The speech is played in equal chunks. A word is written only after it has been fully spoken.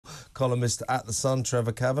columnist at The Sun,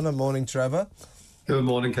 Trevor Kavanagh. Morning, Trevor. Good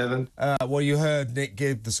morning, Kevin. Well, you heard Nick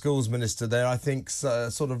Gibb, the schools minister there, I think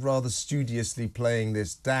sort of rather studiously playing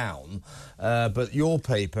this down. But your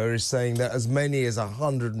paper is saying that as many as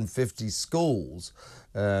 150 schools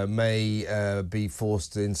may be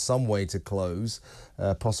forced in some way to close,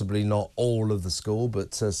 possibly not all of the school,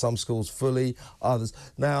 but some schools fully, others.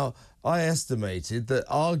 Now, I estimated that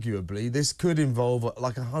arguably this could involve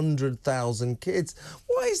like 100,000 kids.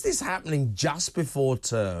 Why is this happening just before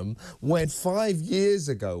term when 5 years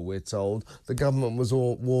ago, we're told, the government was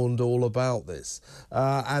warned all about this?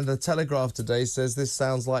 And the Telegraph today says this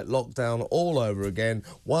sounds like lockdown all over again.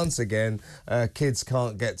 Once again, kids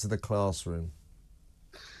can't get to the classroom.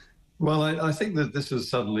 Well, I think that this is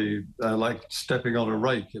suddenly like stepping on a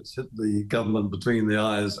rake. It's hit the government between the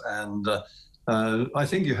eyes, and I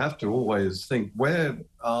think you have to always think, where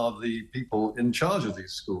are the people in charge of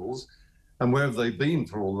these schools and where have they been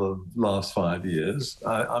for all the last 5 years?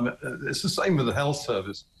 It's the same with the health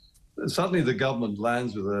service. Suddenly the government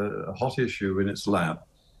lands with a hot issue in its lap,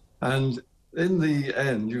 and in the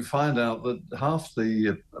end you find out that half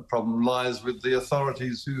the problem lies with the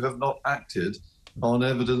authorities who have not acted on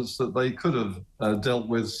evidence that they could have dealt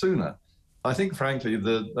with sooner. I think, frankly,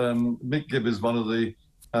 that Nick Gibb is one of the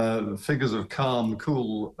figures of calm,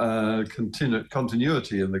 cool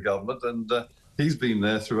continuity in the government, and he's been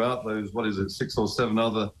there throughout those, 6 or 7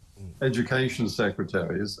 other education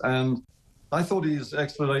secretaries. And I thought his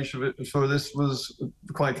explanation for this was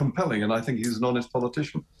quite compelling, and I think he's an honest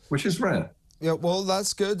politician, which is rare. Yeah, well,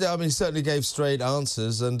 that's good. I mean, he certainly gave straight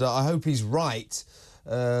answers, and I hope he's right.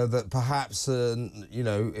 That perhaps, you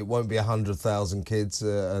know, it won't be 100,000 kids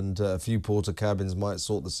and a few porter cabins might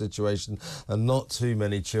sort the situation, and not too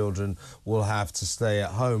many children will have to stay at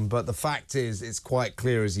home. But the fact is, it's quite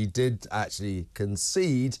clear, as he did actually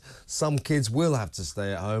concede, some kids will have to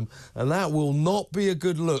stay at home, and that will not be a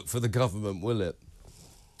good look for the government, will it?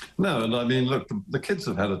 No, and I mean, look, the kids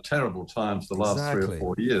have had a terrible time for the last 3 or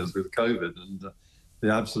 4 years with COVID and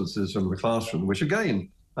the absences from the classroom, which again,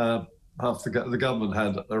 the government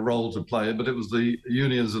had a role to play, but it was the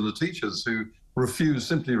unions and the teachers who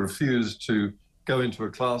simply refused to go into a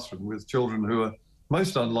classroom with children who are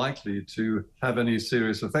most unlikely to have any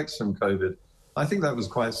serious effects from COVID. I think that was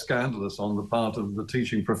quite scandalous on the part of the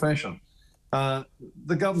teaching profession.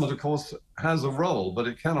 The government, of course, has a role, but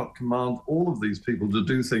it cannot command all of these people to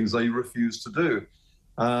do things they refuse to do.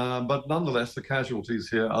 But nonetheless, the casualties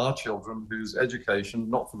here are children whose education,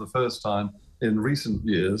 not for the first time in recent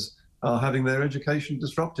years, are having their education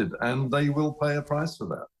disrupted, and they will pay a price for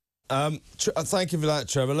that. Thank you for that,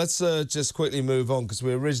 Trevor. Let's just quickly move on, because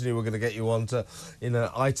we originally were going to get you on to in an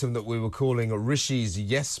item that we were calling Rishi's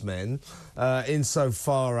Yes Men,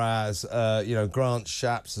 insofar as, you know, Grant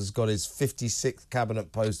Shapps has got his 56th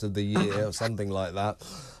cabinet post of the year or something like that.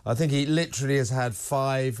 I think he literally has had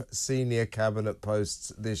 5 senior cabinet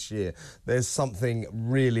posts this year. There's something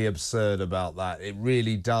really absurd about that. It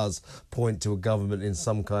really does point to a government in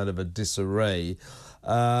some kind of a disarray.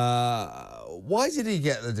 Why did he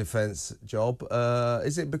get the defence job?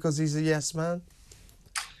 Is it because he's a yes man?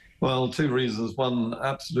 Well, 2 reasons. One,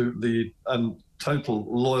 absolutely and total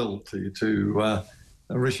loyalty to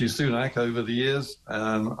Rishi Sunak over the years.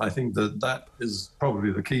 I think that is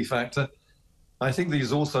probably the key factor. I think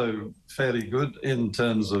he's also fairly good in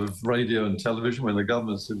terms of radio and television. When the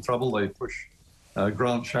government's in trouble, they push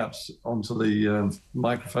Grant Shapps onto the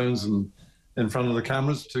microphones and in front of the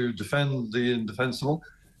cameras to defend the indefensible.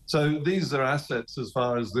 So these are assets as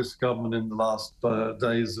far as this government in the last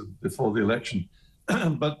days before the election.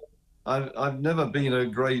 But I've never been a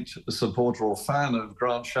great supporter or fan of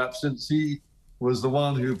Grant Shapps, since he was the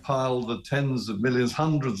one who piled the tens of millions,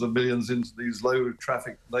 hundreds of millions into these low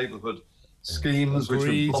traffic neighbourhood schemes, which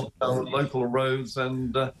have blocked down local roads,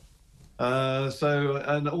 and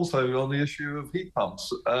and also on the issue of heat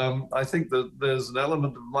pumps. I think that there's an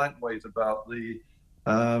element of lightweight about the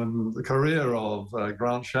career of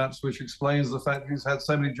Grant Shapps, which explains the fact he's had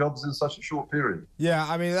so many jobs in such a short period. Yeah,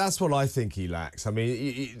 I mean, that's what I think he lacks. I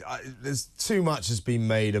mean, there's too much has been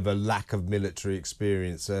made of a lack of military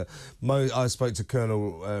experience. I spoke to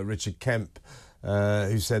Colonel Richard Kemp,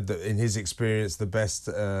 who said that in his experience, the best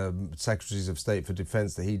secretaries of state for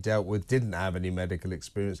defence that he dealt with didn't have any medical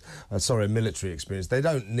experience, military experience. They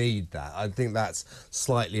don't need that. I think that's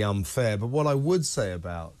slightly unfair. But what I would say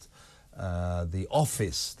about the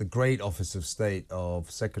office, the great office of state of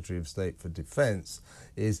Secretary of State for Defence,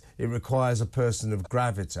 is it requires a person of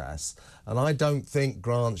gravitas, and I don't think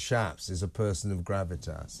Grant Shapps is a person of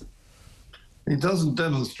gravitas. He doesn't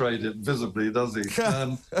demonstrate it visibly, does he?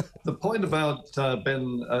 The point about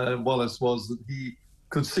Ben Wallace was that he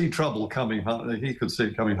could see trouble coming. He could see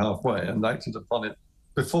it coming halfway and acted upon it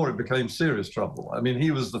before it became serious trouble. I mean,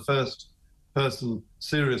 he was the first person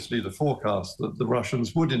seriously to forecast that the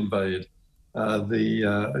Russians would invade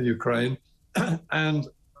the Ukraine. And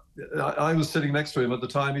I was sitting next to him at the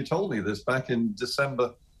time he told me this back in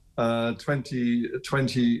December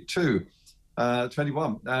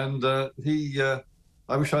 2021. And I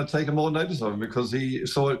wish I'd taken more notice of him, because he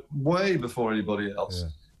saw it way before anybody else. Yeah.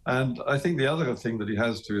 And I think the other thing that he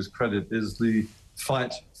has to his credit is the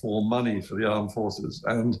fight for money for the armed forces.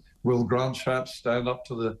 And will Grant Shapps stand up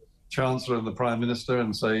to the Chancellor and the Prime Minister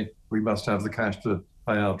and say, we must have the cash to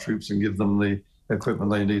pay our troops and give them the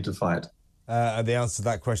equipment they need to fight? The answer to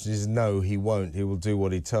that question is no, he won't. He will do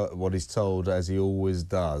what he's told, as he always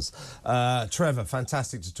does. Trevor,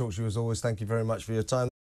 fantastic to talk to you as always. Thank you very much for your time.